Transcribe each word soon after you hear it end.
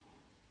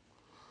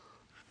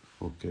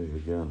Okay,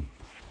 again.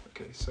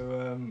 Okay,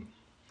 so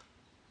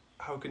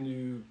how can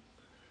you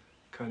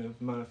kind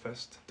of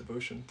manifest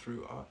devotion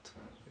through art,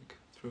 like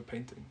through a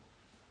painting?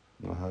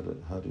 Now, how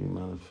do you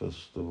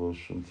manifest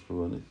devotion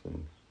through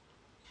anything?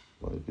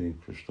 By being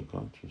Krishna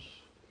conscious.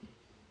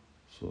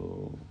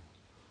 So,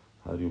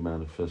 how do you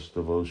manifest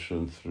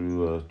devotion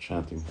through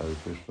chanting Hare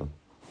Krishna?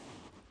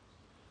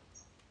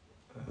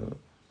 Um,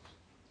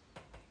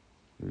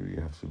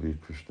 You have to be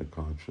Krishna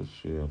conscious.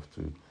 You have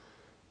to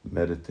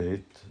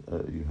meditate.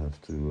 You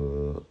have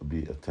to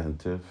be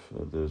attentive.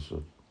 There's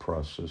a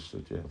process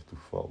that you have to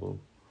follow.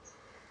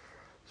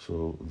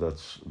 So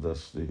that's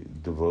the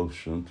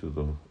devotion to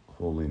the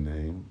holy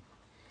name.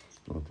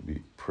 You want to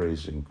be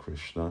praising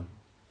Krishna.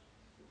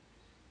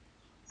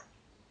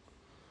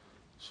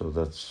 So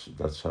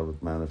that's how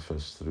it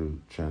manifests through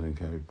chanting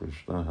Hare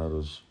Krishna. How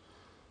does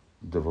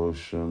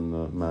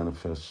devotion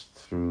manifest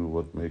through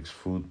what makes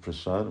food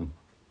prasadam?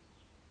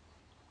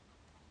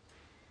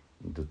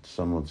 That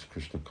someone's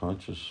Krishna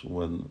conscious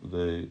when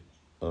they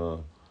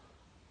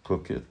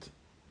cook it,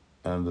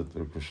 and that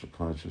they're Krishna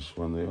conscious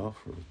when they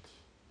offer it.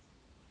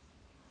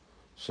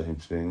 Same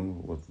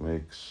thing. What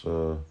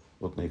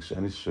makes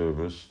any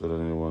service that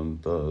anyone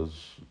does?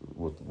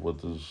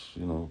 What is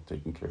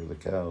taking care of the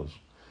cows,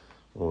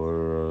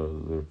 or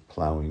they're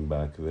plowing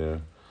back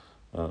there?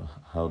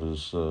 How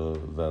does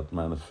that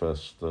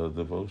manifest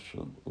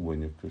devotion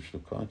when you're Krishna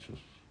conscious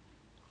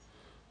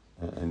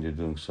and you're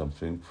doing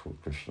something for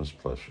Krishna's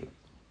pleasure?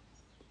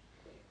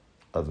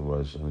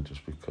 Otherwise, then it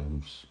just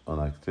becomes an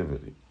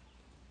activity.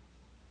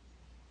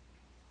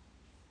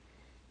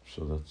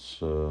 So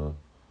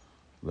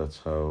that's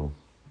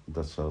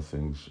how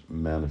things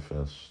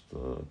manifest.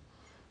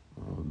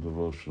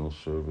 Devotional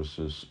service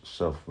is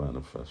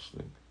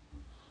self-manifesting.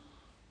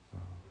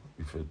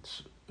 If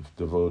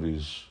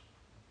devotees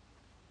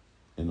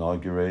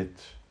inaugurate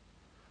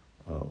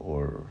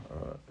or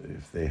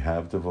if they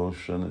have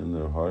devotion in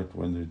their heart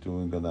when they're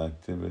doing an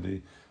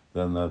activity,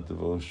 then that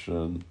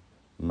devotion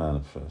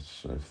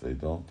manifests. If they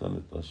don't, then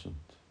it doesn't.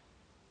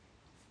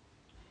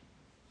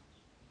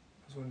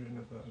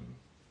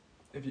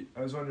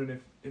 I was wondering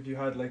if you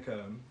had like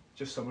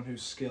just someone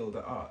who's skilled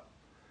at art,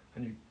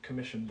 and you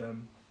commissioned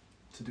them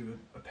to do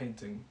a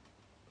painting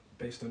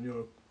based on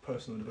your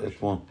personal devotion.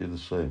 It won't be the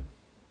same.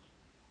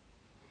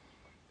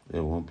 It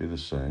won't be the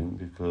same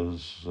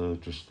because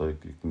just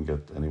like you can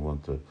get anyone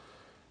to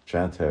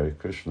chant Hare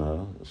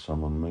Krishna,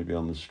 someone maybe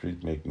on the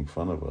street making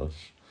fun of us,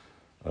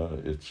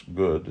 it's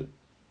good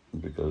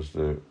because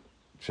they're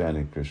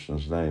chanting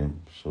Krishna's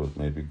name. So it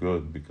may be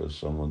good because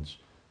someone's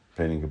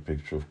painting a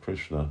picture of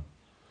Krishna.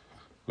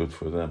 Good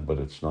for them, but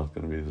it's not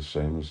going to be the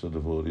same as a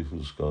devotee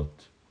who's got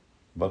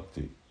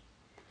bhakti.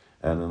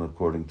 And then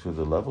according to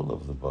the level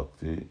of the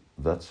bhakti,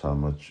 that's how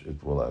much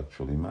it will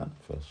actually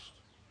manifest.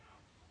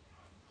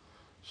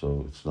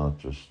 So it's not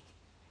just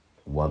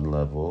one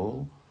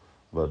level,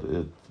 but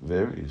it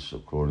varies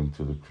according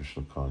to the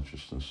Krishna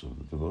consciousness of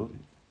the devotee.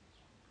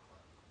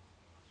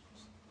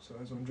 So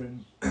I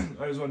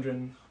was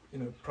wondering,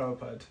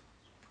 Prabhupada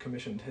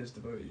commissioned his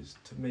devotees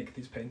to make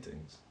these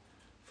paintings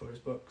for his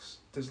books.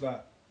 Does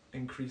that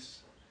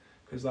increase?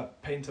 Because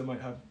that painter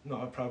might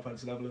not have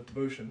Prabhupada's level of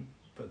devotion,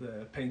 but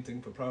they're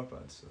painting for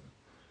Prabhupada. So.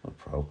 Well,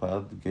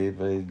 Prabhupada gave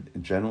a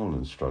general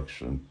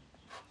instruction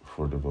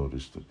for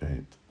devotees to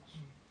paint.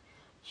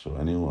 So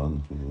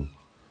anyone who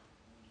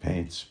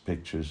paints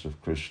pictures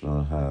of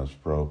Krishna has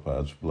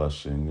Prabhupada's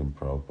blessing and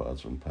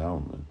Prabhupada's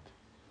empowerment.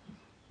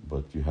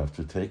 But you have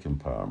to take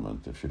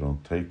empowerment. If you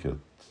don't take it,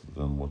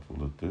 then what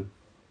will it do?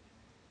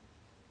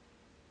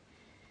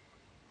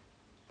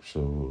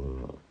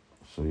 So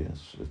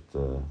yes,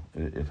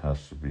 it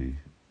has to be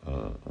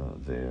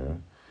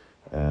there,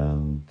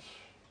 and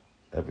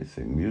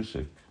everything,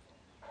 music.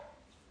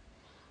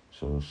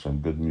 So some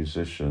good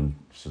musician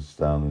sits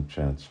down and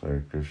chants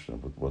Hare Krishna,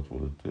 but what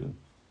will it do?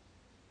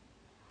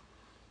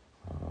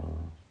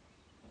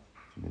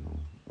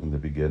 In the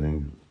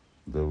beginning,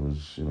 there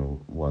was,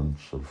 one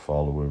sort of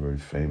follower, very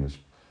famous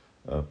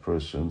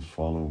person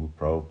following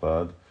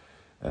Prabhupada,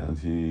 and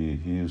he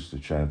used to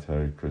chant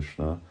Hare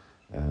Krishna,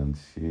 and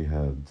he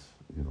had,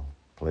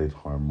 played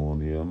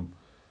harmonium,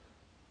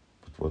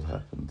 but what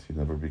happened? He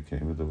never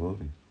became a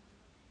devotee.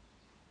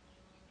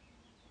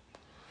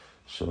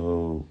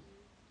 So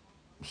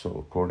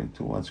according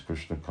to one's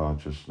Krishna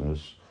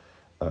consciousness,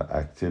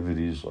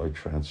 activities are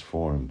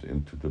transformed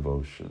into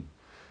devotion.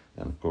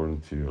 And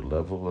according to your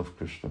level of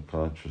Krishna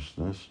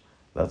consciousness,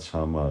 that's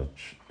how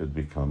much it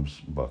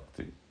becomes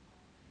bhakti.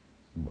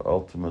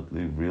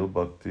 Ultimately, real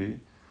bhakti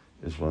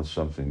is when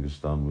something is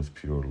done with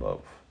pure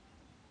love.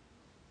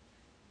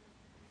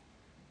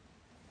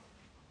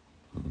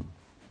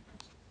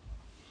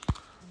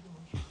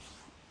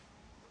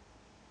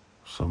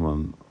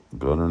 Someone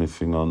got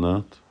anything on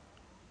that?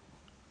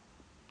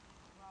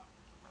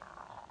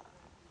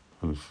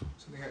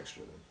 Something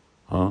extra then?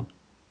 Huh?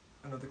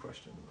 Another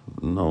question?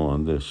 No,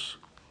 on this.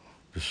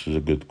 This is a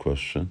good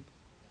question.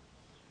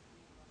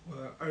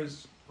 Well, I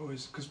was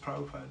always, because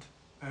Prabhupada,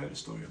 I heard a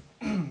story of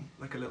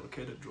like a little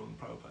kid had drawn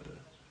Prabhupada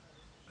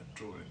a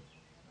drawing,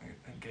 and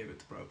it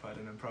to Prabhupada,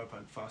 and then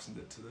Prabhupada fastened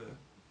it to the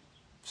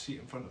seat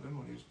in front of him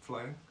when he was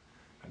flying,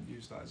 and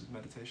used that as his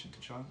meditation to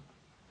chant.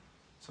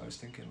 So I was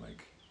thinking,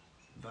 like,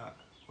 that,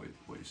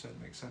 what you said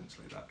makes sense,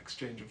 like that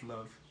exchange of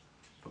love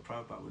for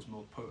Prabhupada was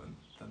more potent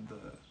than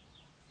the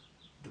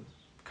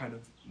kind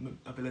of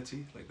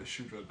ability, like the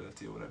Shudra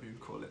ability or whatever you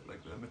call it,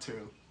 like the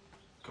material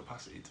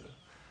capacity to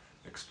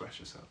express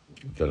yourself.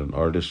 That an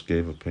artist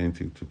gave a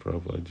painting to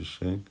Prabhupada, you're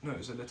saying? No, it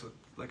was a little,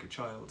 like a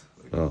child,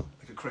 like,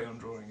 like a crayon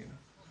drawing, you know,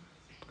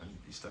 and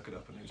he stuck it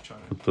up and he was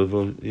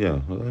chanting. Yeah,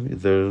 well, I mean,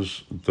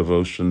 there's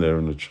devotion there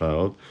in the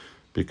child,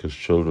 because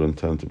children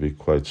tend to be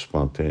quite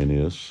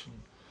spontaneous.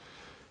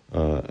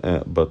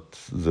 But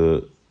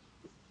the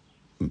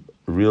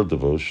real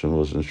devotion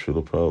was in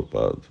Srila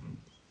Prabhupada.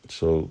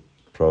 So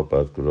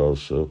Prabhupada could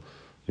also,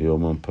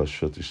 Yomam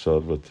Pashyati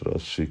Sarvatra,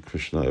 see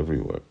Krishna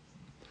everywhere,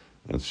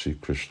 and see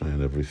Krishna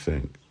in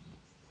everything.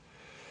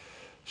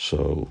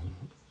 So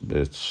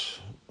it's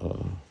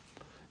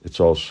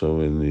also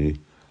in the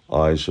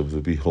eyes of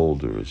the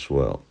beholder as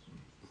well.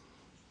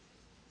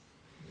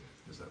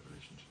 There's that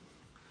relationship.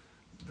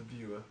 The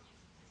viewer,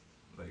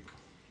 like,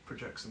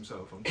 projects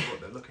himself onto what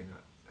they're looking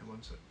at in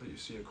one sense, that you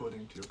see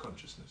according to your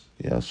consciousness.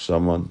 Yeah,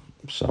 someone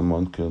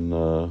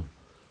can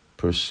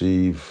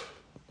perceive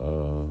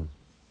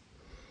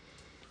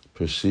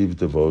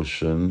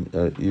devotion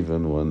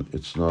even when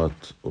it's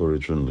not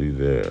originally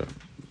there.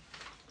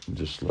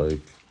 Just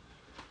like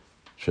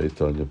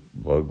Chaitanya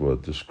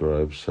Bhagavad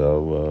describes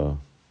how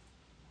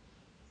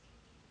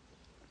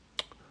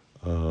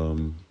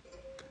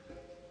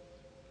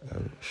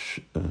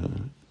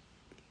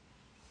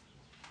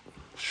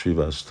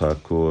Srivas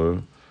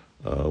Thakur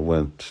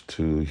went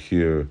to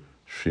hear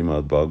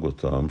Srimad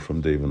Bhagavatam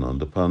from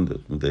Devananda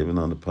Pandit. And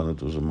Devananda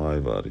Pandit was a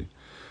Mayavadi,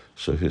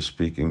 so his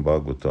speaking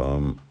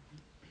Bhagavatam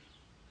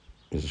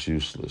is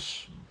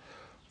useless.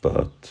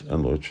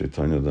 And Lord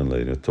Chaitanya then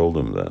later told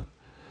him that.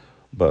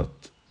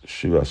 But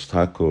Srivas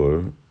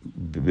Thakur,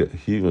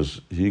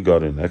 he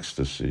got in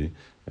ecstasy,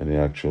 and he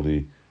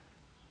actually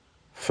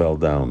fell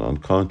down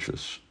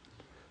unconscious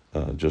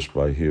just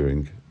by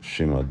hearing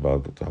Srimad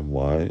Bhagavatam.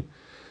 Why?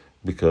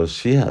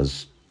 Because he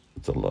has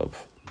the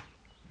love.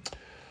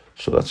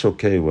 So that's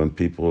okay when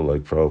people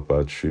like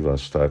Prabhupada,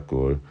 Srivas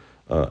Thakur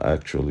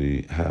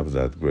actually have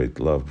that great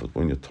love. But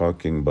when you're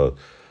talking about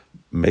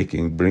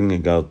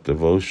bringing out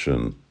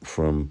devotion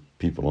from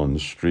people on the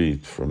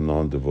street, from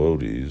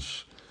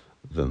non-devotees,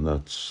 then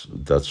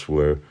that's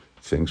where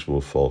things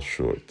will fall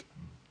short.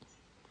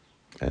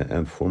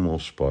 And for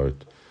most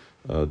part,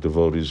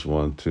 devotees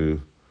want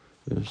to,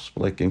 it's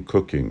like in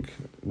cooking,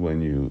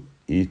 when you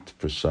eat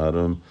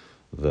prasadam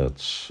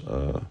that's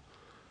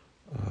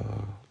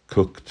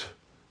cooked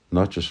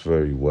not just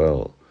very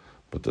well,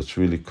 but that's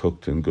really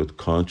cooked in good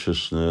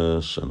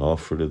consciousness and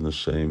offered in the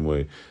same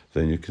way,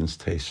 then you can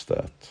taste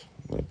that.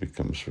 That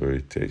becomes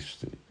very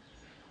tasty.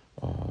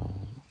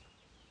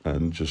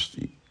 And just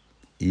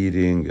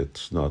eating,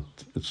 it's not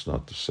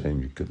the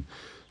same. You can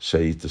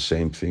say eat the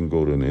same thing,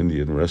 go to an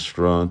Indian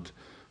restaurant,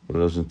 but it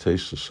doesn't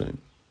taste the same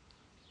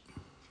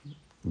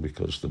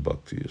because the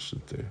bhakti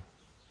isn't there.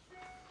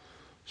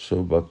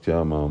 So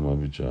bhaktya mama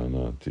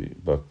vijanati,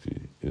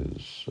 bhakti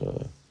is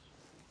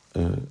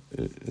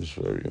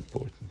very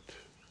important.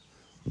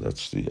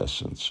 That's the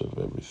essence of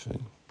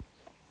everything.